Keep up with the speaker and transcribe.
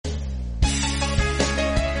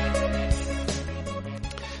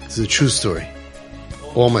This is a true story.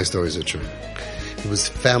 All my stories are true. It was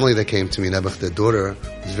family that came to me. Nebuch, their daughter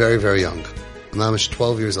was very, very young. Now she's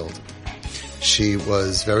 12 years old. She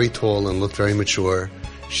was very tall and looked very mature.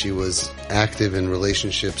 She was active in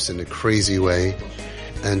relationships in a crazy way.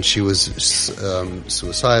 And she was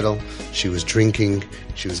suicidal. She was drinking.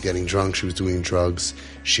 She was getting drunk. She was doing drugs.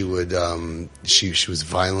 She would she was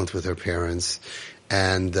violent with her parents.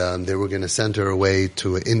 And they were going to send her away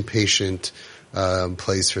to an inpatient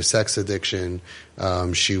place for sex addiction.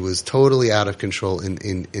 She was totally out of control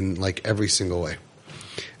in like every single way.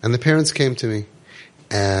 And the parents came to me,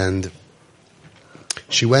 and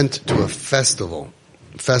she went to a festival,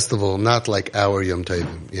 not like our Yom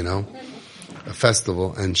Tovim, you know, a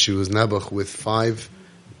festival, and she was Nebuch with 5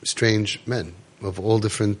 strange men of all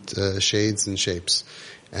different shades and shapes.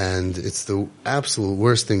 And it's the absolute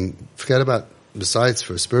worst thing. Forget about, besides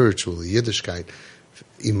for spiritually, Yiddishkeit,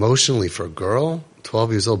 emotionally for a girl,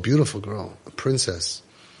 12 years old, beautiful girl, a princess,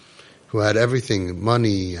 who had everything,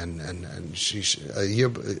 money, and she a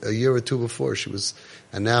year or two before she was,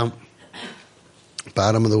 and now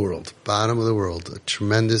bottom of the world, a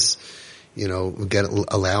tremendous, you know,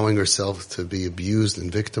 allowing herself to be abused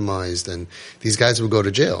and victimized, and these guys would go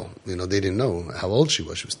to jail. You know, they didn't know how old she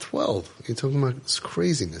was. She was 12. You're talking about this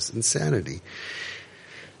craziness, insanity.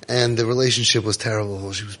 And the relationship was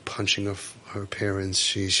terrible. She was punching her parents.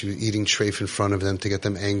 She was eating treif in front of them to get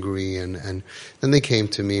them angry. And then they came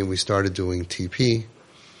to me and we started doing TP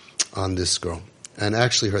on this girl. And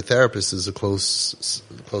actually her therapist is a close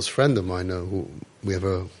friend of mine who we have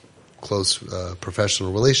a close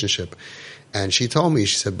professional relationship. And she told me,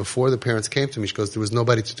 she said, before the parents came to me, she goes, there was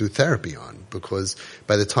nobody to do therapy on, because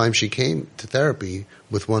by the time she came to therapy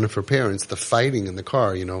with one of her parents, the fighting in the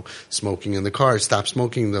car, you know, smoking in the car, stop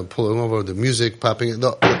smoking, the pulling over, the music popping, it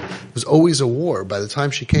was always a war. By the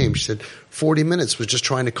time she came, she said 40 minutes was just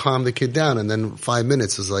trying to calm the kid down, and then 5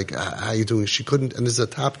 minutes was like, how you doing? She couldn't, and this is a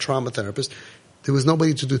top trauma therapist. There was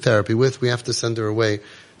nobody to do therapy with. We have to send her away.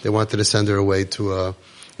 They wanted to send her away to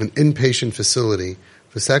an inpatient facility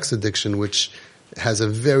for sex addiction, which has a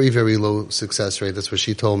very, very low success rate. That's what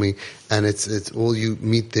she told me. And it's all you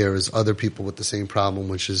meet there is other people with the same problem,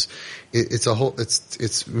 which is,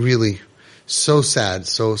 it's really so sad,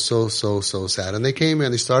 so sad. And they came here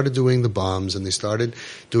and they started doing the bombs and they started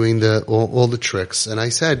doing all the tricks. And I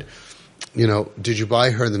said, you know, did you buy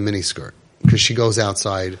her the miniskirt? Because she goes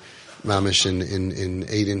outside, mamish, in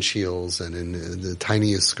 8-inch heels and in the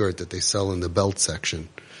tiniest skirt that they sell in the belt section.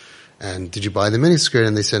 And did you buy the miniskirt?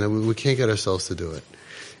 And they said, we can't get ourselves to do it.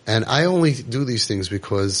 And I only do these things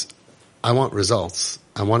because I want results.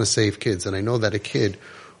 I want to save kids. And I know that a kid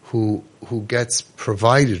who gets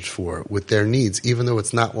provided for with their needs, even though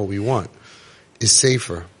it's not what we want, is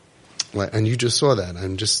safer. And you just saw that.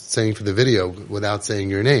 I'm just saying for the video without saying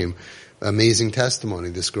your name. Amazing testimony.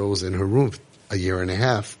 This girl was in her room a year and a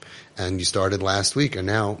half. And you started last week, and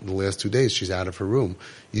now the last 2 days she's out of her room.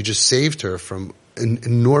 You just saved her from an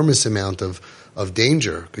enormous amount of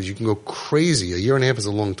danger, because you can go crazy. A year and a half is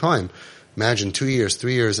a long time. Imagine 2 years,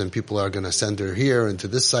 3 years, and people are going to send her here into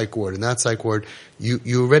this psych ward and that psych ward. You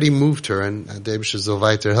already moved her, and David should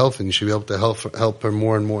provide her health, and you should be able to help her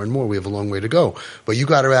more and more and more. We have a long way to go, but you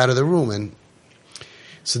got her out of the room, and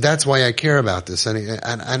so that's why I care about this.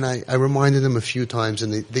 And I reminded them a few times,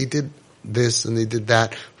 and they did this and they did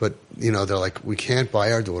that, but you know, they're like, we can't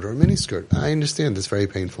buy our daughter a miniskirt. I understand, it's very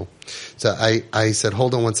painful. So I said,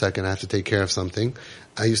 hold on one second, I have to take care of something.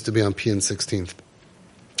 I used to be on P and 16th.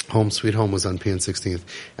 Home Sweet Home was on P and 16th.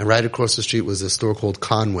 And right across the street was a store called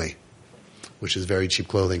Conway, which is very cheap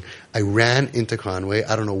clothing. I ran into Conway.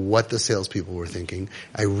 I don't know what the salespeople were thinking.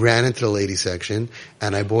 I ran into the ladies section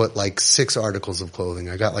and I bought like 6 articles of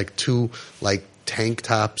clothing. I got like 2 tank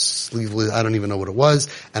tops, sleeveless, I don't even know what it was,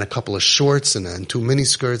 and a couple of shorts and then 2 mini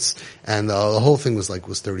skirts, and the whole thing was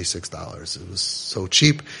 $36. It was so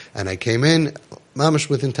cheap. And I came in, mamish,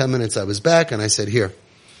 within 10 minutes I was back, and I said, here,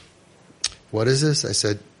 what is this? I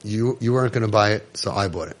said, you weren't going to buy it, so I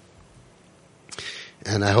bought it.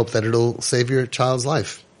 And I hope that it'll save your child's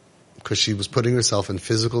life, because she was putting herself in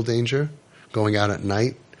physical danger, going out at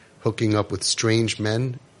night, hooking up with strange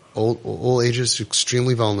men, all ages,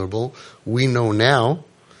 extremely vulnerable. We know now,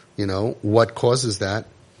 you know, what causes that.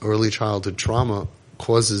 Early childhood trauma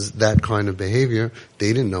causes that kind of behavior.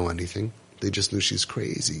 They didn't know anything. They just knew she's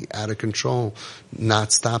crazy, out of control,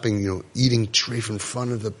 not stopping, you know, eating treif in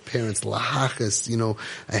front of the parents, lahachas, you know,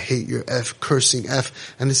 I hate your F, cursing F.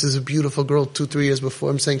 And this is a beautiful girl 2-3 years before.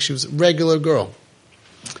 I'm saying she was a regular girl,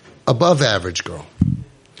 above average girl.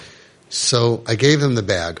 So I gave them the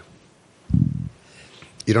bag.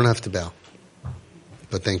 You don't have to bow,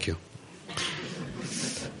 but thank you.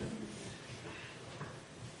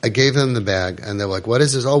 gave them the bag, and they're like, what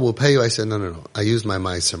is this? Oh, we'll pay you. I said, no. I used my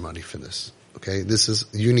Meiser money for this. Okay,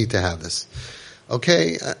 you need to have this.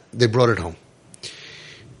 Okay, they brought it home.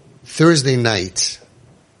 Thursday night,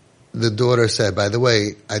 the daughter said, by the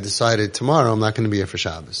way, I decided tomorrow I'm not going to be here for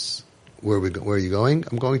Shabbos. Where are you going?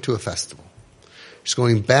 I'm going to a festival. She's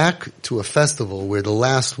going back to a festival where the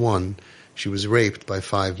last one, she was raped by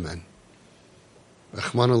 5 men.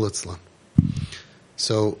 Rachmana litzlan.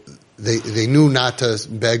 So they knew not to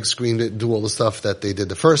beg, scream, do all the stuff that they did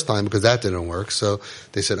the first time because that didn't work. So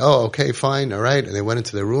they said, oh, okay, fine, all right. And they went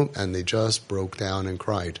into their room and they just broke down and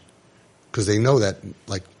cried. Because they know that,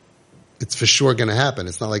 like, it's for sure going to happen.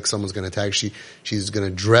 It's not like someone's going to attack. She's going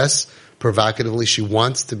to dress provocatively. She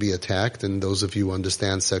wants to be attacked. And those of you who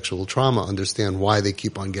understand sexual trauma understand why they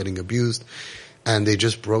keep on getting abused. And they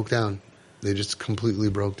just broke down. They just completely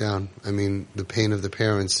broke down. I mean, the pain of the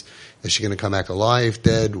parents. Is she going to come back alive,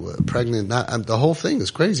 dead, pregnant? The whole thing is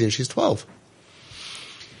crazy, and she's 12.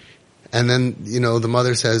 And then, the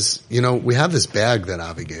mother says, we have this bag that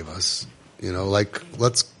Avi gave us.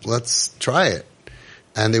 Let's try it.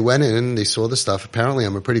 And they went in, they saw the stuff. Apparently,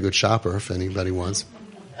 I'm a pretty good shopper, if anybody wants.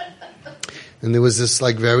 And there was this,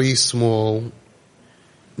 like, very small,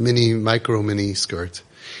 mini skirt.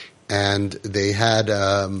 And they had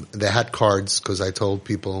cards, because I told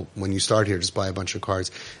people, when you start here, just buy a bunch of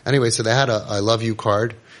cards. Anyway, so they had a I love you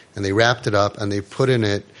card, and they wrapped it up, and they put in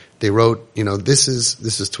it, they wrote, this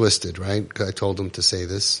is twisted, right? I told them to say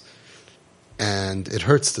this. And it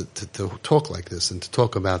hurts to talk like this and to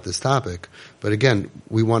talk about this topic. But again,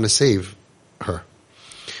 we want to save her.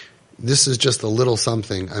 This is just a little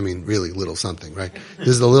something, really little something, right? This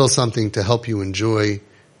is a little something to help you enjoy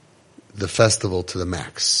the festival to the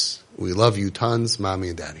max. We love you tons, mommy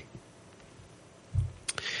and daddy.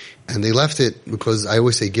 And they left it because I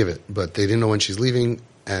always say give it, but they didn't know when she's leaving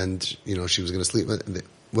and, she was going to sleep.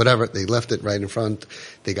 Whatever, they left it right in front.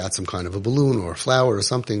 They got some kind of a balloon or a flower or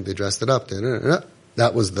something. They dressed it up.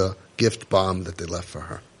 That was the gift bomb that they left for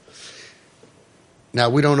her. Now,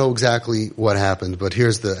 we don't know exactly what happened, but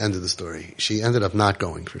here's the end of the story. She ended up not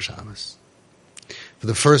going for Shabbos. For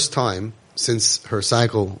the first time since her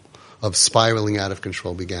cycle of spiraling out of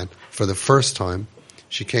control began, for the first time,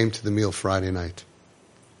 she came to the meal Friday night.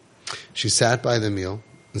 She sat by the meal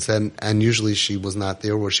and said, and usually she was not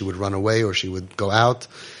there, or she would run away, or she would go out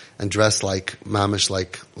and dress like mamish,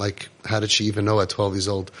 like how did she even know at 12 years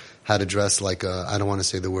old how to dress like I don't want to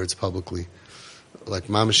say the words publicly, like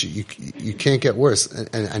mamish, you can't get worse,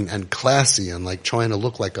 and classy, and like trying to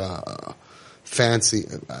look like a fancy,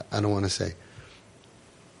 I don't want to say.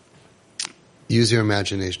 Use your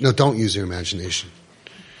imagination. No, don't use your imagination.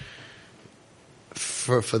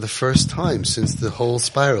 For the first time since the whole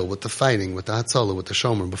spiral with the fighting, with the Hatzalah, with the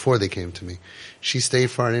Shomer, before they came to me, she stayed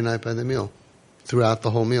Friday night by the meal, throughout the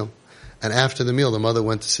whole meal. And after the meal, the mother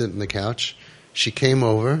went to sit on the couch. She came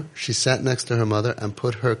over, she sat next to her mother and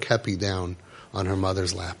put her kepi down on her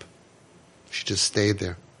mother's lap. She just stayed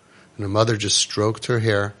there. And her mother just stroked her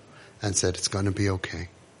hair and said, it's going to be okay.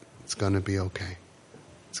 It's going to be okay.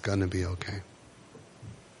 It's going to be okay.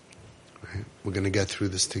 Right? We're going to get through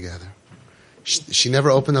this together. She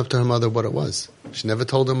never opened up to her mother what it was. She never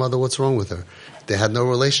told her mother what's wrong with her. They had no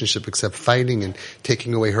relationship except fighting and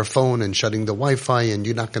taking away her phone and shutting the Wi-Fi, and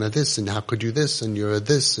you're not going to this, and how could you this, and you're a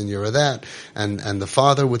this, and you're a that, and the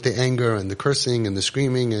father with the anger and the cursing and the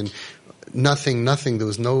screaming and nothing. There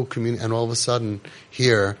was no community, and all of a sudden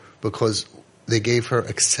here, because they gave her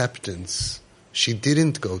acceptance, she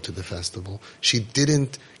didn't go to the festival. She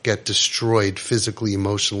didn't get destroyed physically,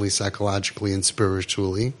 emotionally, psychologically, and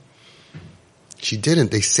spiritually. She didn't.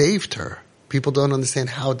 They saved her. People don't understand,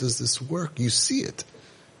 how does this work? You see it.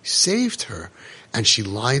 Saved her. And she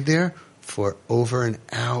lied there for over an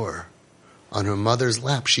hour on her mother's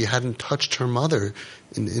lap. She hadn't touched her mother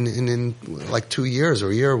in like 2 years or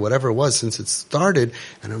a year or whatever it was since it started.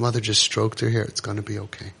 And her mother just stroked her hair. It's going to be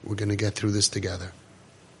okay. We're going to get through this together.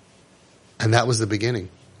 And that was the beginning.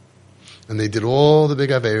 And they did all the big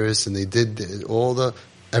Averis, and they did all the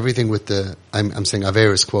everything with the, I'm saying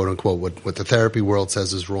Averis, quote unquote, what the therapy world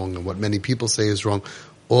says is wrong and what many people say is wrong,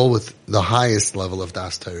 all with the highest level of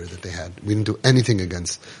Das Torah that they had. We didn't do anything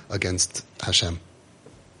against Hashem.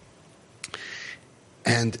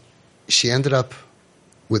 And she ended up,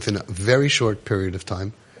 within a very short period of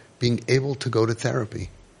time, being able to go to therapy.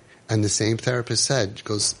 And the same therapist said,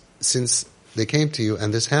 goes, since they came to you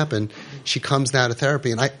and this happened, she comes now to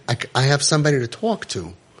therapy, and I have somebody to talk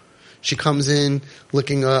to. She comes in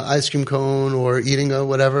licking a ice cream cone or eating a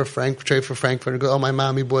whatever, tray for Frankfurt, and go, oh, my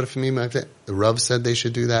mommy bought it for me. The Rav said they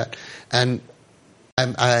should do that. And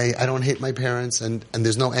I don't hate my parents and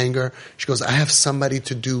there's no anger. She goes, I have somebody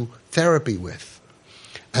to do therapy with.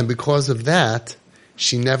 And because of that,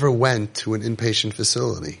 she never went to an inpatient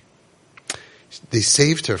facility. They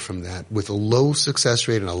saved her from that with a low success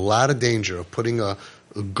rate and a lot of danger of putting a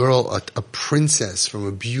girl, a princess from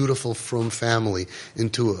a beautiful, frum family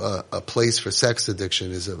into a place for sex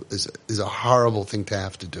addiction is a horrible thing to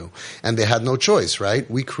have to do. And they had no choice, right?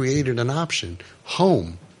 We created an option.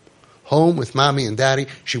 Home with mommy and daddy.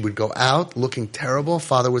 She would go out looking terrible.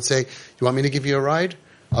 Father would say, you want me to give you a ride?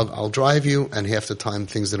 I'll drive you. And half the time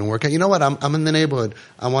things didn't work out. You know what? I'm in the neighborhood.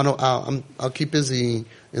 I'll keep busy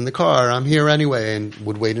in the car. I'm here anyway, and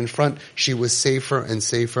would wait in front. She was safer and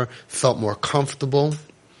safer, felt more comfortable.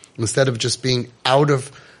 Instead of just being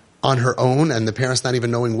on her own and the parents not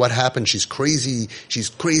even knowing what happened. She's crazy,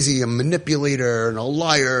 a manipulator and a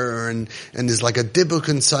liar and there's like a dibuk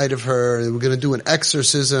inside of her. We're going to do an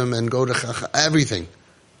exorcism and go to everything.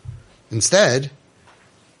 Instead,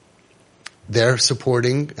 they're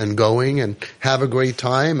supporting and going and have a great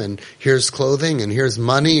time and here's clothing and here's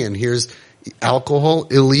money and here's alcohol.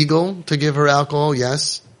 Illegal to give her alcohol,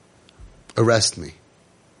 yes. Arrest me.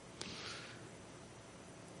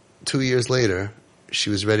 2 years later, she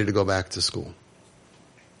was ready to go back to school.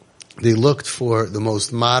 They looked for the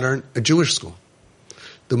most modern, a Jewish school.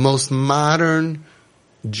 The most modern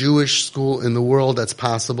Jewish school in the world that's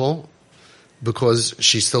possible because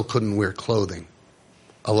she still couldn't wear clothing.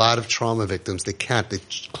 A lot of trauma victims, they're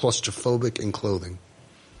claustrophobic in clothing.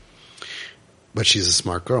 But she's a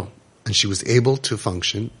smart girl. And she was able to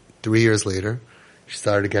function. 3 years later, she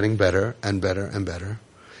started getting better and better and better.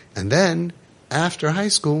 And then, after high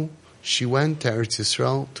school, she went to Eretz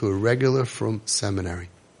Yisrael to a regular frum seminary.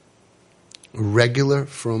 A regular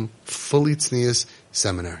frum, fully tznius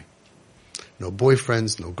seminary. No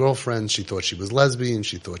boyfriends, no girlfriends. She thought she was lesbian.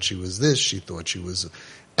 She thought she was this. She thought she was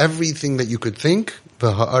everything that you could think.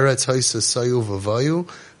 V'ha'aretz ha'isa sayu v'vayu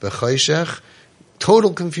v'chayshech.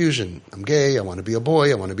 Total confusion. I'm gay. I want to be a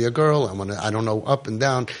boy. I want to be a girl. I don't know, up and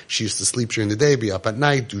down. She used to sleep during the day, be up at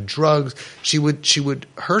night, do drugs. She would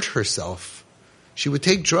hurt herself. She would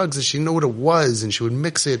take drugs and she didn't know what it was and she would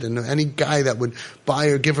mix it and any guy that would buy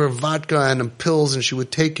her, give her vodka and pills and she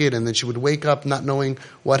would take it and then she would wake up not knowing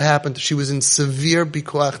what happened. She was in severe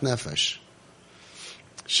pikuach nefesh.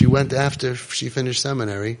 She went after she finished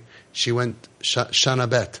seminary, she went Shana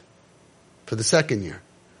Bet for the second year.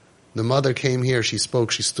 The mother came here, she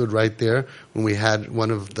spoke, she stood right there when we had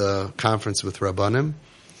one of the conference with Rabbanim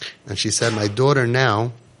and she said, my daughter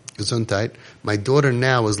now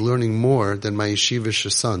is learning more than my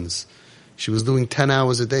yeshivish sons. She was doing 10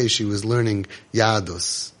 hours a day. She was learning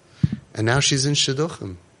Yadus. And now she's in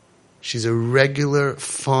Shidduchim. She's a regular,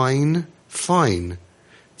 fine,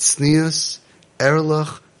 tznius,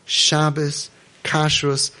 erlach, Shabbos,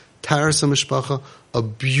 kashrus, taras mishpacha, a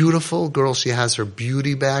beautiful girl. She has her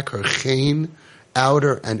beauty back, her chen,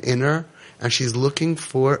 outer and inner, and she's looking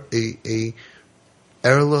for a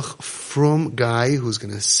Erlich frum guy who's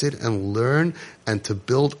going to sit and learn and to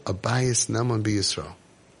build a bayis naman b'Yisrael.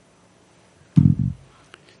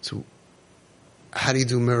 So, how do you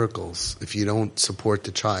do miracles if you don't support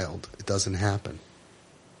the child? It doesn't happen.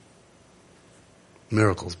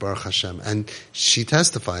 Miracles, Baruch HaShem. And she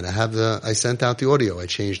testified. I sent out the audio. I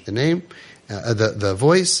changed the name, the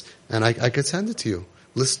voice, and I could send it to you.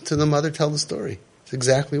 Listen to the mother tell the story. It's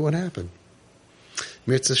exactly what happened.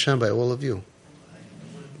 Mirza Hashem by all of you.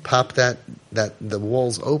 Pop the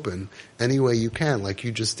walls open any way you can, like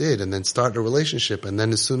you just did, and then start a relationship. And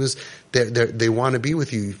then as soon as they want to be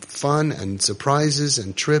with you, fun and surprises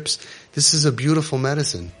and trips. This is a beautiful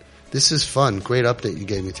medicine. This is fun. Great update you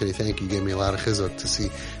gave me today. Thank you. You gave me a lot of chizuk to see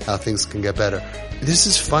how things can get better. This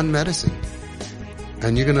is fun medicine.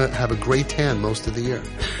 And you're going to have a great tan most of the year.